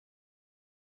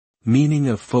Meaning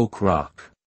of folk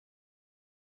rock.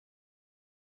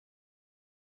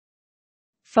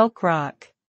 Folk rock.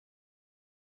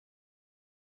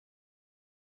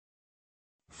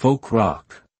 Folk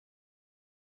rock.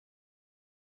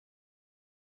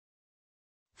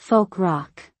 Folk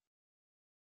rock.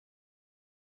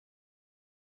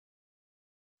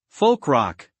 Folk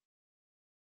rock.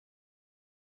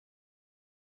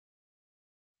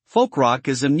 Folk rock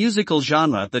is a musical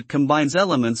genre that combines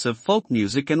elements of folk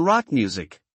music and rock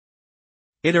music.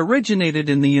 It originated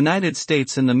in the United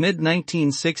States in the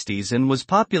mid-1960s and was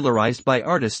popularized by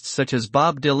artists such as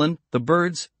Bob Dylan, The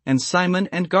Byrds, and Simon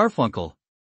and Garfunkel.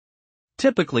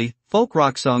 Typically, folk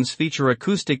rock songs feature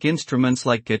acoustic instruments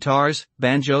like guitars,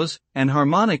 banjos, and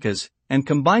harmonicas, and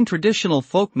combine traditional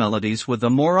folk melodies with a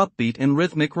more upbeat and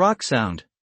rhythmic rock sound.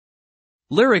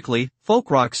 Lyrically, folk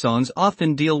rock songs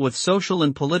often deal with social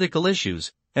and political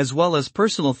issues, as well as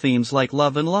personal themes like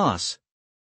love and loss.